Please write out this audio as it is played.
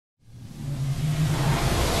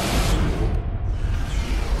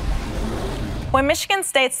When Michigan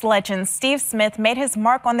State's legend Steve Smith made his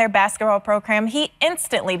mark on their basketball program, he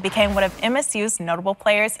instantly became one of MSU's notable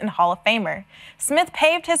players and Hall of Famer. Smith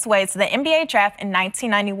paved his way to the NBA draft in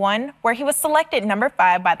 1991, where he was selected number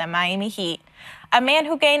 5 by the Miami Heat. A man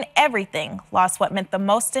who gained everything lost what meant the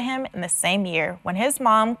most to him in the same year when his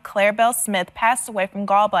mom, Clara Smith, passed away from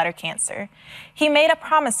gallbladder cancer. He made a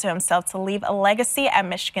promise to himself to leave a legacy at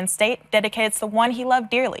Michigan State dedicated to the one he loved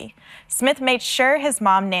dearly. Smith made sure his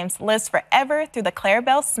mom's name lives forever through the Clara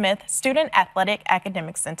Smith Student Athletic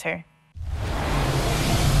Academic Center.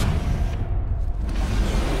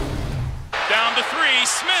 Down to 3,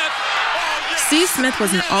 Smith. Steve Smith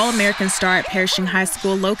was an All-American star at Pershing High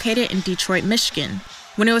School located in Detroit, Michigan.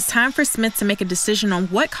 When it was time for Smith to make a decision on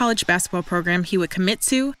what college basketball program he would commit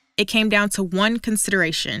to, it came down to one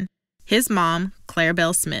consideration: his mom,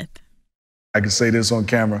 Clara Smith. I can say this on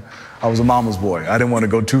camera. I was a mama's boy. I didn't want to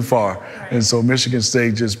go too far. And so Michigan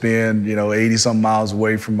State just being, 80-something miles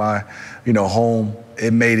away from my, home,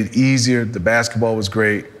 it made it easier. The basketball was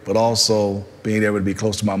great, but also being able to be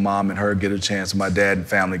close to my mom and her get a chance, and my dad and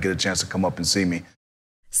family get a chance to come up and see me.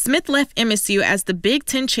 Smith left MSU as the Big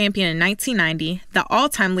Ten champion in 1990, the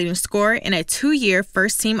all-time leading scorer, and a 2-year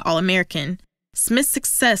first-team All-American. Smith's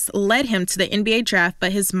success led him to the NBA draft,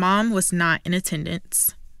 but his mom was not in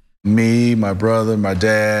attendance. Me, my brother, my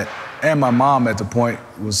dad, and my mom at the point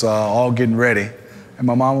was all getting ready. And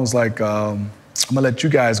my mom was like, I'm gonna let you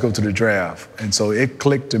guys go to the draft. And so it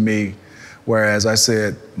clicked to me, whereas I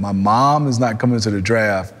said, my mom is not coming to the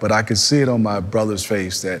draft, but I could see it on my brother's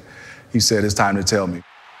face that he said, it's time to tell me.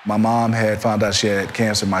 My mom had found out she had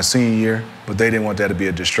cancer my senior year, but they didn't want that to be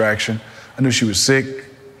a distraction. I knew she was sick,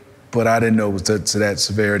 but I didn't know it was to that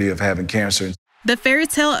severity of having cancer. The fairy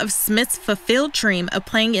tale of Smith's fulfilled dream of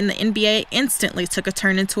playing in the NBA instantly took a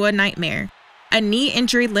turn into a nightmare. A knee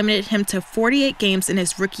injury limited him to 48 games in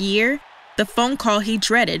his rookie year. The phone call he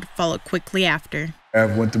dreaded followed quickly after. I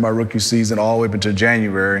went through my rookie season all the way up until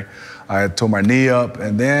January. I tore my knee up,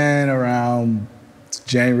 and then around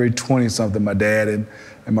January 20-something, my dad and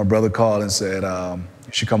my brother called and said,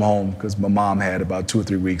 you should come home, because my mom had about 2 or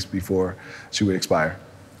 3 weeks before she would expire.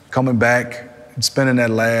 Coming back, spending that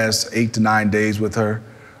last 8 to 9 days with her,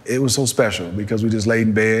 it was so special because we just laid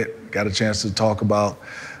in bed, got a chance to talk about,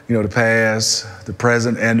 the past, the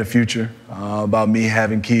present, and the future, about me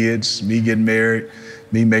having kids, me getting married,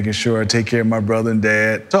 me making sure I take care of my brother and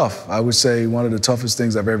dad. Tough, I would say one of the toughest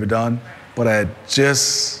things I've ever done, but I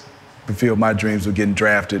just fulfilled my dreams of getting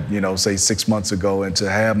drafted, say 6 months ago, and to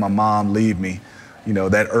have my mom leave me,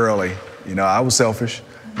 that early. I was selfish,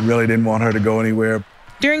 really didn't want her to go anywhere.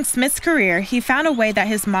 During Smith's career, he found a way that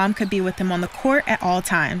his mom could be with him on the court at all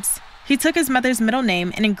times. He took his mother's middle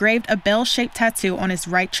name and engraved a bell-shaped tattoo on his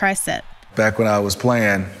right tricep. Back when I was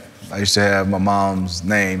playing, I used to have my mom's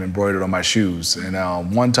name embroidered on my shoes. And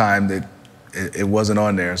one time it wasn't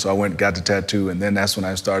on there, so I went and got the tattoo, and then that's when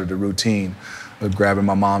I started the routine of grabbing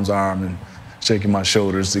my mom's arm and shaking my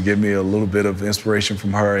shoulders to give me a little bit of inspiration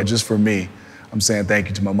from her. And just for me, I'm saying thank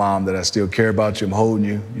you to my mom that I still care about you, I'm holding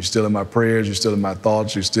you, you're still in my prayers, you're still in my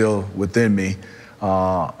thoughts, you're still within me.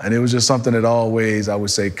 And it was just something that always, I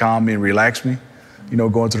would say, calmed me and relaxed me,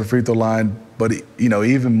 going to the free throw line. But,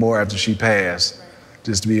 even more after she passed,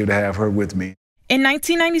 just to be able to have her with me. In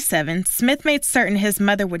 1997, Smith made certain his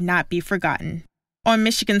mother would not be forgotten. On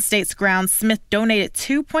Michigan State's grounds, Smith donated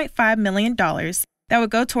 $2.5 million that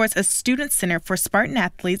would go towards a student center for Spartan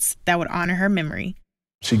athletes that would honor her memory.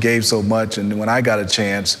 She gave so much, and when I got a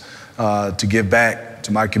chance to give back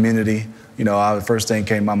to my community, the first thing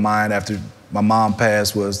came to my mind after my mom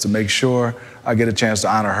passed was to make sure I get a chance to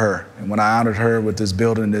honor her. And when I honored her with this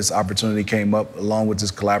building, this opportunity came up along with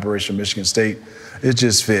this collaboration with Michigan State. It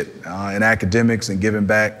just fit. In academics and giving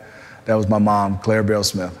back, that was my mom, Clara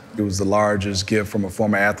Smith. It was the largest gift from a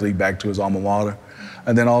former athlete back to his alma mater.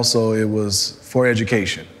 And then also it was for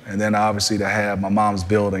education. And then obviously to have my mom's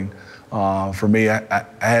building. For me, I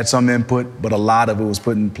had some input, but a lot of it was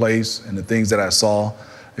put in place, and the things that I saw,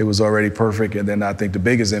 it was already perfect. And then I think the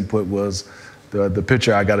biggest input was the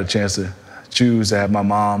picture I got a chance to choose to have my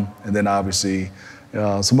mom, and then obviously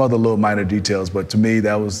some other little minor details. But to me,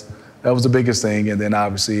 that was the biggest thing. And then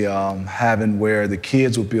obviously having where the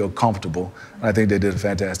kids would feel comfortable. And I think they did a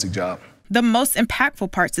fantastic job. The most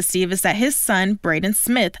impactful part to Steve is that his son, Braden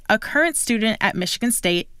Smith, a current student at Michigan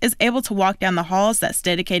State, is able to walk down the halls that's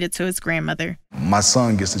dedicated to his grandmother. My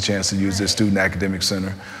son gets the chance to use this Student Academic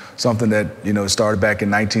Center, something that, started back in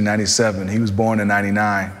 1997. He was born in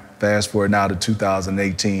 99. Fast forward now to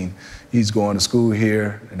 2018. He's going to school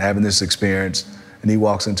here and having this experience, and he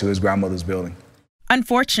walks into his grandmother's building.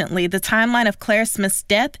 Unfortunately, the timeline of Clara Smith's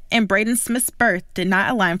death and Braden Smith's birth did not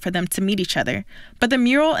align for them to meet each other, but the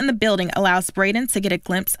mural in the building allows Braden to get a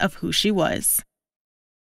glimpse of who she was.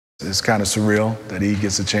 It's kind of surreal that he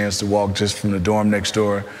gets a chance to walk just from the dorm next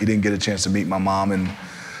door. He didn't get a chance to meet my mom, and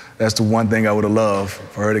that's the one thing I would have loved,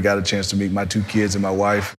 for her to get a chance to meet my 2 kids and my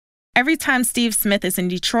wife. Every time Steve Smith is in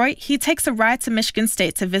Detroit, he takes a ride to Michigan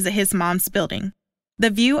State to visit his mom's building.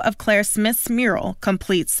 The view of Clara Smith's mural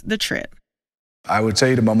completes the trip. I would tell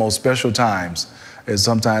you that my most special times is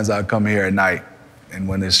sometimes I come here at night, and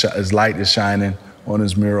when his light is shining on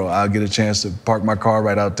his mural, I'll get a chance to park my car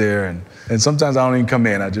right out there. And sometimes I don't even come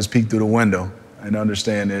in. I just peek through the window and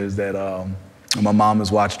understand is that my mom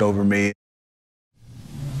is watching over me.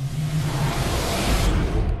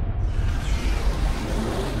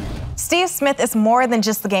 Steve Smith is more than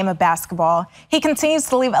just the game of basketball. He continues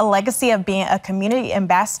to leave a legacy of being a community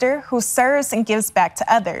ambassador who serves and gives back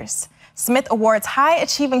to others. Smith awards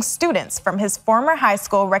high-achieving students from his former high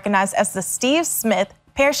school recognized as the Steve Smith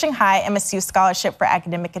Pershing High MSU Scholarship for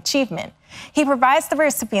Academic Achievement. He provides the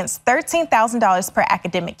recipients $13,000 per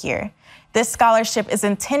academic year. This scholarship is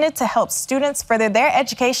intended to help students further their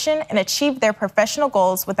education and achieve their professional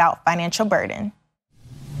goals without financial burden.